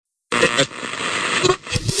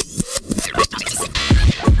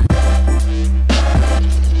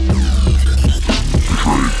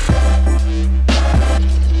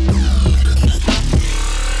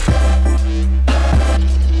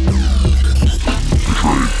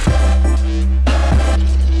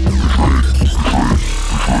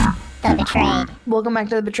Betrayed. Welcome back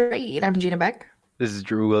to The Betrayed. I'm Gina Beck. This is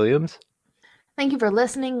Drew Williams. Thank you for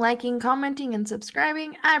listening, liking, commenting, and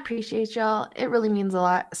subscribing. I appreciate y'all. It really means a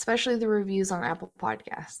lot, especially the reviews on Apple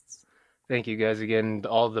Podcasts. Thank you guys again.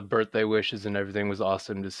 All the birthday wishes and everything was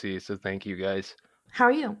awesome to see, so thank you guys. How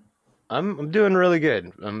are you? I'm doing really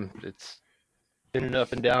good. It's been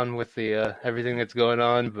up and down with the everything that's going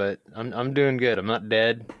on, but I'm doing good. I'm not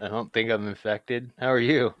dead. I don't think I'm infected. How are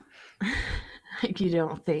you? You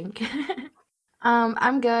don't think?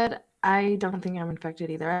 I'm good. I don't think I'm infected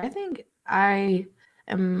either. I think I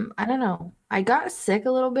don't know. I got sick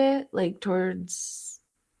a little bit, towards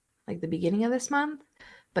the beginning of this month,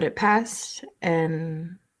 but it passed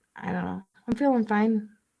and I don't know. I'm feeling fine.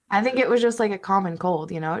 I think it was just like a common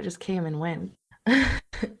cold, it just came and went.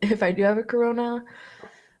 If I do have a corona,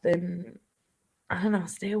 then I don't know,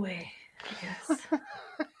 stay away, I guess.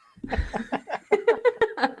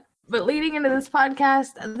 But leading into this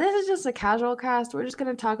podcast, this is just a casual cast. We're just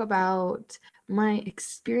going to talk about my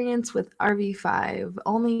experience with RV5,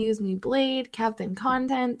 Only Use Me Blade, Captain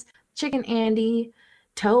Content, Chicken Andy,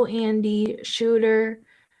 Toe Andy, Shooter.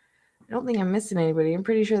 I don't think I'm missing anybody. I'm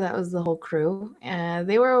pretty sure that was the whole crew.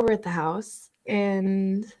 They were over at the house.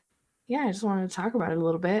 And yeah, I just wanted to talk about it a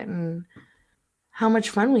little bit and how much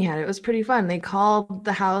fun we had. It was pretty fun. They called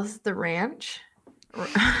the house the ranch.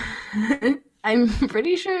 I'm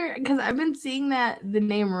pretty sure, because I've been seeing the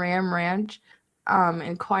name Ram Ranch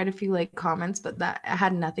in quite a few comments, but that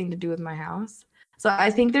had nothing to do with my house. So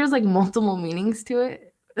I think there's multiple meanings to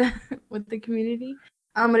it with the community.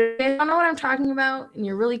 But if you don't know what I'm talking about and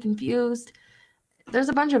you're really confused, there's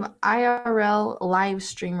a bunch of IRL live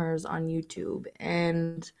streamers on YouTube,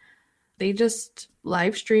 and they just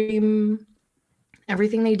live stream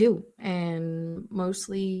everything they do, and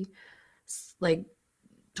mostly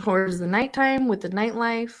towards the nighttime with the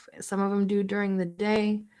nightlife. Some of them do during the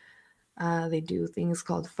day. They do things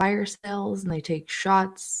called fire sales, and they take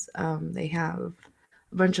shots. They have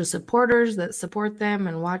a bunch of supporters that support them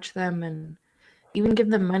and watch them and even give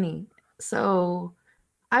them money. So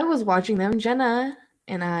I was watching them. Jenna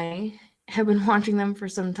and I have been watching them for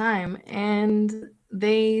some time, and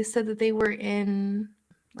they said that they were in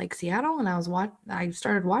Seattle, and I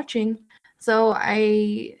started watching. So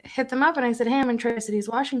I hit them up and I said, hey, I'm in Tri-Cities,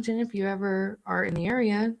 Washington. If you ever are in the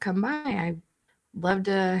area, come by. I'd love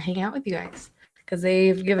to hang out with you guys, because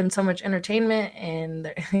they've given so much entertainment,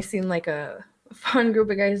 and they seem like a fun group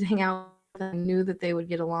of guys to hang out with. I knew that they would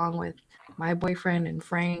get along with my boyfriend and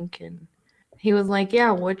Frank, and he was like, yeah,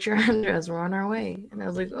 what's your address? We're on our way. And I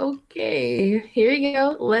was like, okay, here you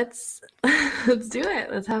go. Let's do it.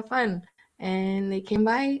 Let's have fun. And they came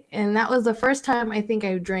by, and that was the first time I think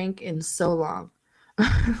I drank in so long.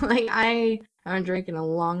 I haven't drank in a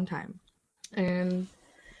long time. And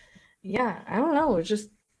yeah, I don't know. It's just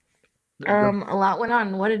a lot went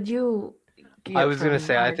on. What did you get I was going to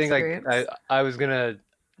say, I think experience? I was going to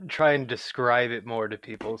try and describe it more to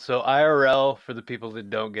people. So IRL, for the people that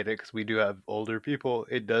don't get it, because we do have older people,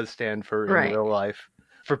 it does stand for in real life.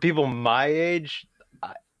 For people my age,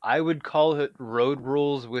 I would call it road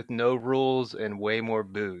rules with no rules and way more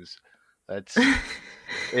booze. It's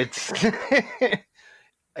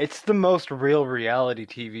it's the most real reality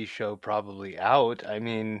TV show probably out. I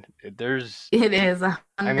mean, it is 100%.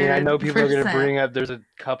 I know people are going to bring up, there's a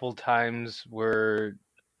couple times where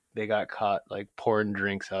they got caught pouring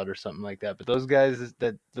drinks out or something like that, but those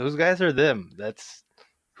guys are them. That's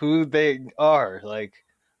who they are.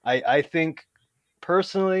 I think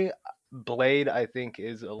personally, Blade, I think,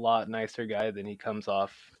 is a lot nicer guy than he comes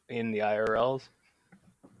off in the IRLs.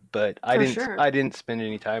 But I didn't spend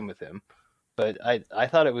any time with him. But I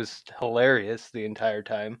thought it was hilarious the entire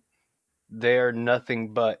time. They are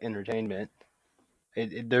nothing but entertainment.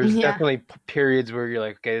 There's definitely periods where you're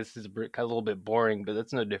like, okay, this is a little bit boring, but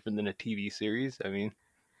that's no different than a TV series. I mean,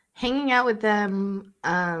 hanging out with them,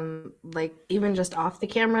 even just off the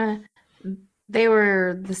camera, they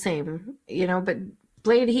were the same, but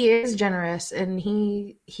Blade, he is generous, and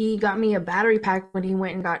he got me a battery pack when he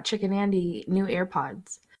went and got Chicken Andy new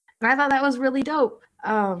AirPods. And I thought that was really dope.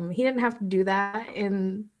 He didn't have to do that,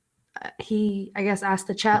 and he, I guess, asked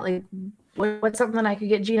the chat, what's something I could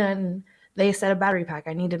get Gina, and they said a battery pack.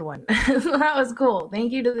 I needed one. So that was cool.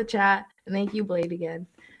 Thank you to the chat, and thank you, Blade, again.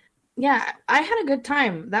 Yeah, I had a good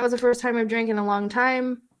time. That was the first time I've drank in a long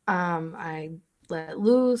time. I let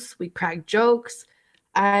loose. We cracked jokes.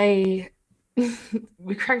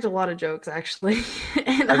 We cracked a lot of jokes, actually.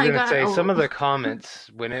 And I was going to say, some of the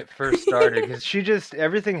comments when it first started, because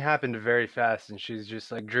everything happened very fast, and she's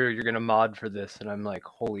just like, Drew, you're going to mod for this. And I'm like,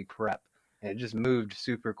 holy crap. And it just moved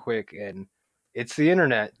super quick. And it's the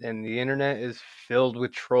internet, and the internet is filled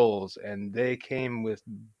with trolls, and they came with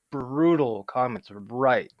brutal comments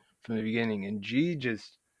right from the beginning, and G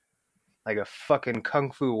just like a fucking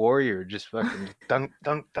kung fu warrior, just fucking dunk,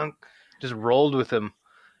 dunk, dunk, just rolled with him.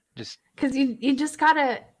 Just because you just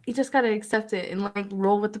gotta accept it and like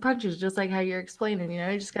roll with the punches, just like how you're explaining.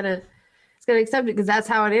 You just gotta accept it because that's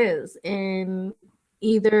how it is. And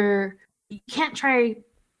either you can't try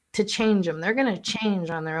to change them; they're gonna change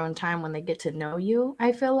on their own time when they get to know you.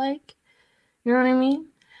 I feel like, you know what I mean?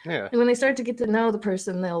 yeah. And when they start to get to know the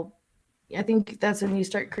person, I think that's when you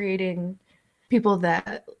start creating people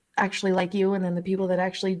that actually like you, and then the people that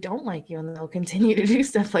actually don't like you, and they'll continue to do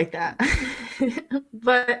stuff like that.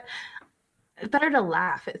 But it's better to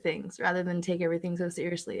laugh at things rather than take everything so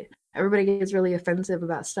seriously. Everybody gets really offensive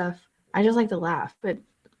about stuff. I just like to laugh, but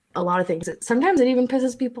a lot of things. Sometimes it even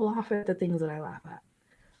pisses people off at the things that I laugh at.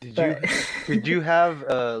 Did you have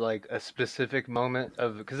like a specific moment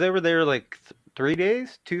of, because they were there like 3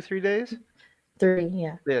 days, 3 days? 3,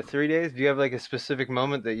 yeah. Yeah, 3 days. Do you have like a specific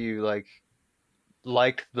moment that you like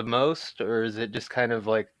liked the most, or is it just kind of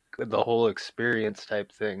like the whole experience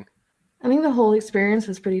type thing? I think the whole experience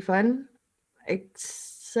was pretty fun,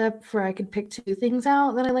 except for I could pick 2 things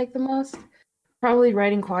out that I like the most. Probably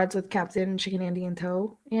riding quads with Captain Chicken Andy in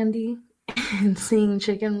tow, Andy, and seeing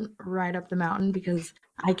Chicken ride up the mountain because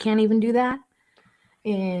I can't even do that.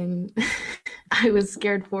 And I was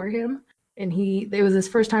scared for him. And it was his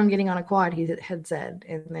first time getting on a quad, he had said.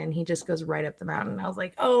 And then he just goes right up the mountain. I was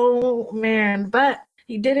like, oh, man. But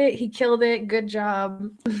he did it. He killed it. Good job.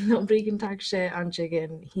 Nobody can talk shit on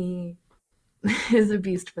Chicken. He is a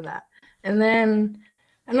beast for that. And then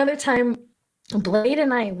another time, Blade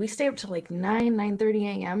and I, we stayed up till like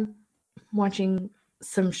 9:30 a.m. watching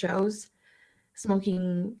some shows,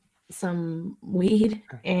 smoking some weed,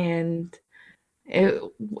 and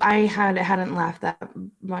I hadn't laughed that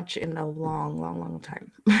much in a long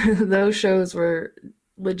time. Those shows were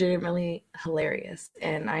legitimately hilarious,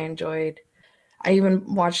 and I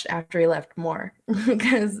even watched after he left more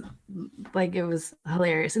because like it was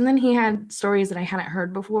hilarious. And then he had stories that I hadn't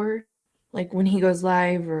heard before, like when he goes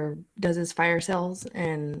live or does his fire sales,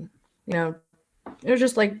 and it was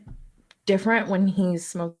just like different when he's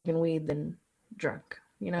smoking weed than drunk.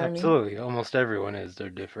 You know what I mean? Absolutely. Almost everyone is.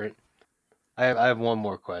 They're different. I have one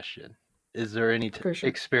more question. Is there any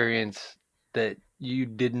experience that you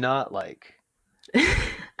did not like?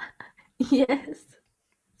 Yes.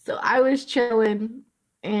 So I was chilling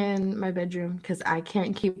in my bedroom because I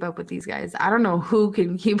can't keep up with these guys. I don't know who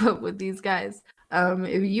can keep up with these guys.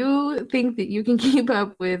 If you think that you can keep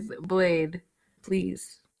up with Blade,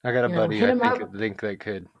 please. I got a buddy I think that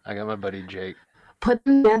could. I got my buddy Jake. Put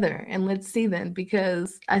them together and let's see then,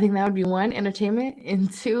 because I think that would be 1, entertainment,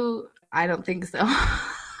 and 2, I don't think so.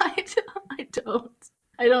 I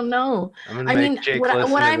don't know. I mean,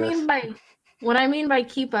 what I mean by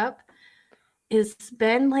keep up is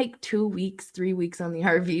spend like 2 weeks, 3 weeks on the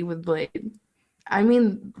RV with Blade. I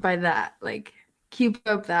mean by that, like keep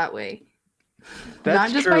up that way.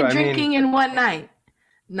 Not just by drinking in one night.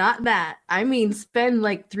 Not that. I mean spend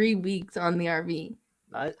like 3 weeks on the RV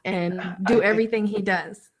and do everything he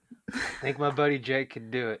does. I think my buddy Jake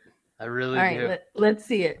could do it. I really do. All right, let's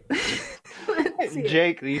see it.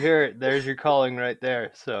 Jake, you hear it. There's your calling right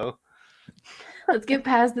there. So let's get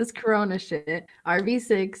past this Corona shit.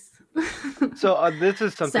 RV6. So this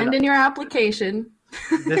is something. Send in your application.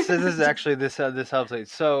 This is actually this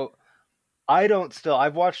helps. So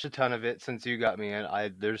I've watched a ton of it since you got me in.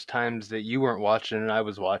 There's times that you weren't watching and I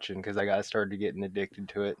was watching because I started getting addicted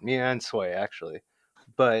to it. Me and Sway actually.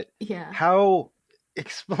 But yeah.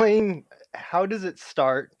 Explain how does it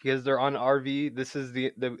start? Because they're on RV. This is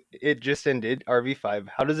it just ended, RV5.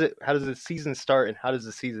 How does the season start and how does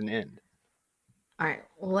the season end? All right.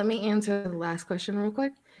 Well, let me answer the last question real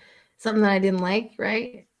quick. Something that I didn't like,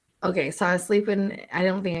 right? Okay, so I was sleeping. I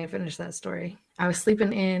don't think I finished that story. I was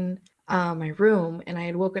sleeping in my room, and I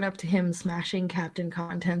had woken up to him smashing Captain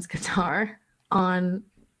Content's guitar on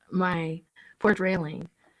my porch railing,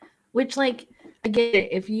 which, like, I get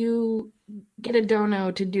it. If you get a dono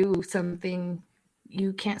to do something,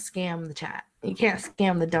 you can't scam the chat. You can't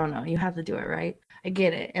scam the dono. You have to do it, right? I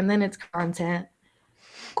get it. And then it's content.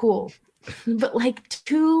 Cool. But like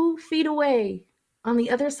 2 feet away on the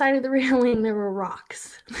other side of the railing, there were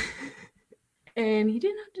rocks. And he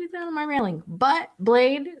didn't have to do that on my railing. But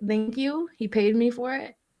Blade, thank you. He paid me for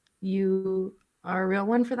it. You are a real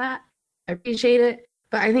one for that. I appreciate it.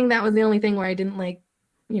 But I think that was the only thing where I didn't like,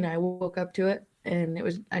 I woke up to it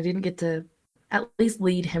and I didn't get to at least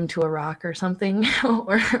lead him to a rock or something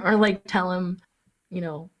or like tell him,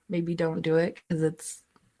 maybe don't do it because it's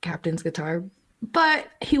Captain's guitar. But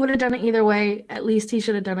he would have done it either way. At least he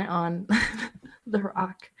should have done it on the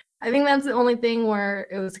rock. I think that's the only thing where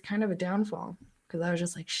it was kind of a downfall because I was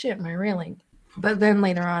just like, shit, my railing. But then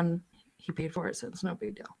later on, he paid for it, so it's no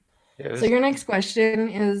big deal. So your next question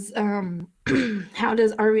is, how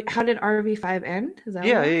did RV5 end? Is that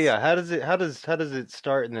yeah. How does it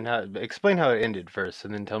start, and then explain how it ended first,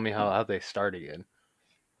 and then tell me how they start again.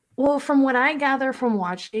 Well, from what I gather from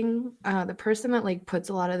watching, the person that like puts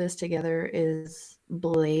a lot of this together is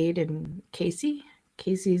Blade and Casey.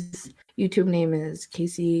 Casey's YouTube name is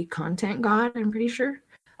Casey Content God, I'm pretty sure.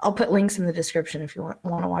 I'll put links in the description if you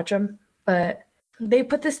want to watch them. But they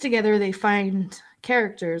put this together. They find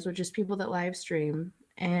characters, which is people that live stream,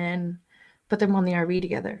 and put them on the RV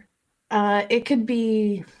together. It could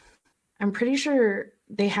be, I'm pretty sure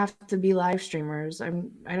they have to be live streamers. I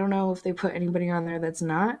don't know if they put anybody on there that's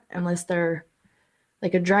not, unless they're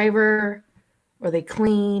like a driver or they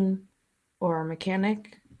clean or a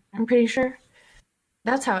mechanic. I'm pretty sure.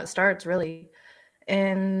 That's how it starts, really.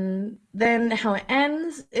 And then how it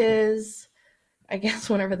ends is, I guess,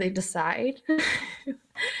 whenever they decide.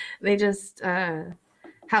 They just,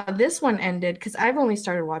 how this one ended, because I've only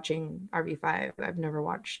started watching RV5. I've never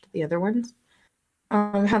watched the other ones.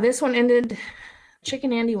 How this one ended, Chick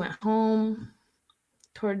and Andy went home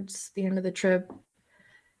towards the end of the trip.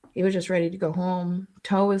 He was just ready to go home.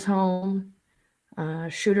 Toe was home.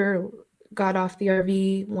 Shooter got off the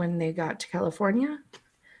RV when they got to California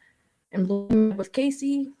and blew him up with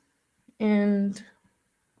Casey. And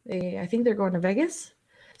I think they're going to Vegas.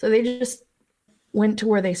 So they just went to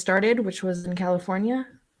where they started, which was in California,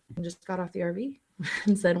 and just got off the RV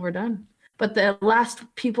and said, we're done. But the last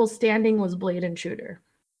people standing was Blade and Shooter.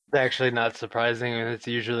 It's actually not surprising. I mean, it's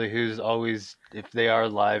usually who's always, if they are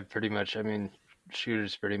live, pretty much. I mean,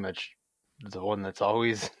 Shooter's pretty much the one that's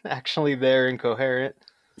always actually there and coherent.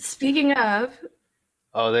 Speaking of...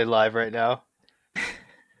 Oh, they live right now?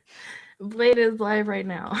 Blade is live right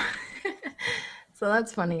now. So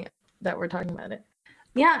that's funny that we're talking about it.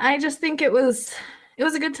 Yeah, I just think it was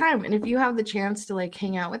a good time. And if you have the chance to like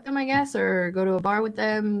hang out with them, I guess, or go to a bar with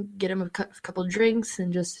them, get them a couple drinks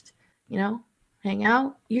and just, hang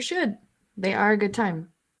out, you should. They are a good time.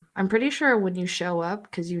 I'm pretty sure when you show up,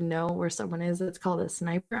 because you know where someone is, it's called a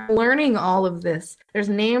sniper. I'm learning all of this. There's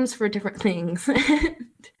names for different things.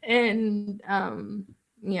 And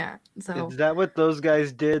yeah, so is that what those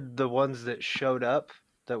guys did? The ones that showed up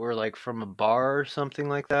that were like from a bar or something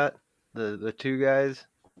like that? The two guys,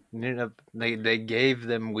 they gave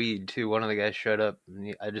them weed too. One of the guys showed up,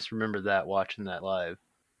 and I just remember that, watching that live.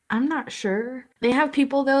 I'm not sure. They have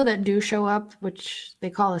people though that do show up, which they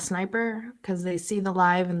call a sniper, because they see the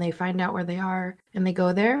live and they find out where they are and they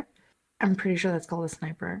go there. I'm pretty sure that's called a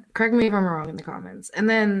sniper. Correct me if I'm wrong in the comments. And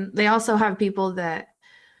then they also have people that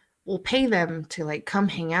will pay them to like come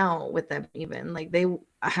hang out with them. Even like they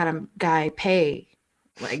had a guy pay,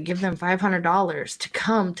 like give them $500 to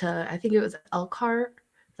come to, I think it was Elkhart.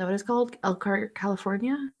 Is that what it's called? Elkhart,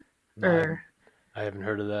 California? No, or I haven't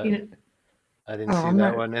heard of that. I didn't see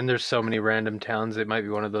that one. And there's so many random towns. It might be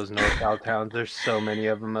one of those NorCal towns. There's so many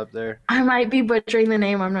of them up there. I might be butchering the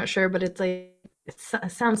name. I'm not sure, but it's like, it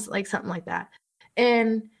sounds like something like that.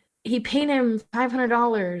 And he paid him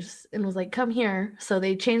 $500 and was like, come here. So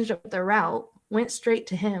they changed up their route, went straight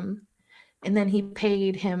to him. And then he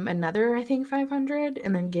paid him another, I think, $500,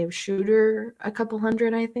 and then gave Shooter a couple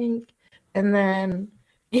hundred, I think. And then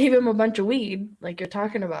gave him a bunch of weed, like you're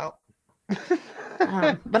talking about.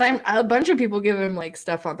 But a bunch of people give him like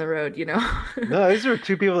stuff on the road, No, these are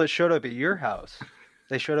two people that showed up at your house.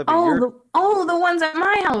 They showed up at the ones at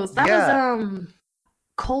my house. That was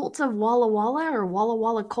Cult of Walla Walla or Walla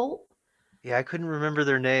Walla Cult. Yeah, I couldn't remember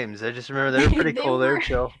their names. I just remember they were pretty cool. They were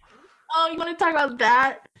chill. Oh, you want to talk about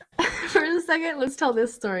that for a second? Let's tell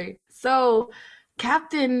this story. So,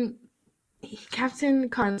 Captain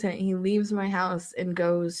Content, he leaves my house and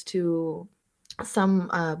goes to some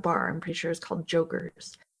bar. I'm pretty sure it's called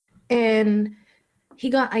Joker's. And he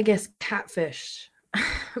got, I guess, catfished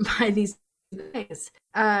by these guys.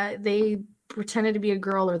 They pretended to be a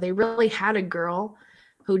girl, or they really had a girl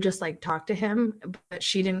who just like talked to him, but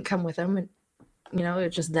she didn't come with him. And,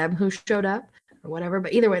 it's just them who showed up or whatever.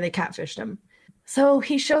 But either way, they catfished him. So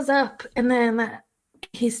he shows up and then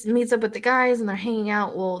he meets up with the guys and they're hanging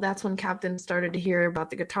out. Well, that's when Captain started to hear about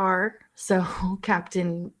the guitar. So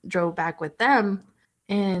Captain drove back with them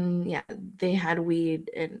and yeah, they had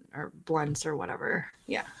weed or blunts or whatever.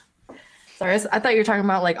 Yeah. Sorry, I thought you were talking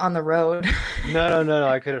about like on the road. No.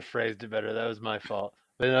 I could have phrased it better. That was my fault.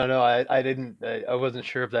 But no, I didn't. I wasn't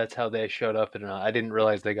sure if that's how they showed up or not. I didn't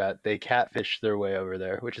realize they catfished their way over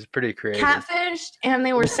there, which is pretty creative. Catfished, and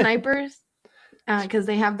they were snipers. because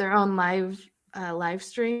they have their own live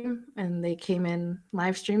stream, and they came in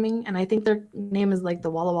live streaming, and I think their name is like the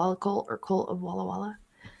Walla Walla Cult or Cult of Walla Walla.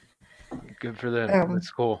 Good for them.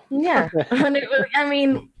 That's cool. Yeah. I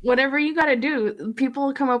mean, whatever you got to do,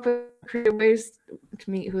 people come up with creative ways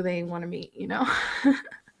to meet who they want to meet, you know?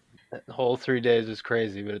 That whole 3 days is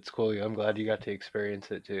crazy, but it's cool. I'm glad you got to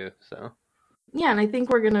experience it too. So yeah, and I think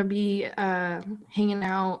we're going to be hanging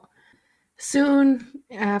out soon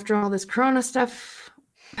after all this Corona stuff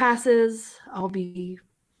passes. I'll be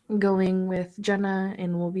going with Jenna,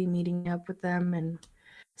 and we'll be meeting up with them, and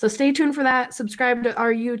so stay tuned for that. Subscribe to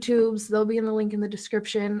our YouTubes. They'll be in the link in the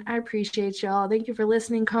description. I appreciate y'all. Thank you for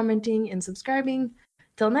listening, commenting, and subscribing.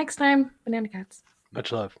 Till next time, Banana Cats.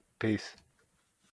 Much love. Peace.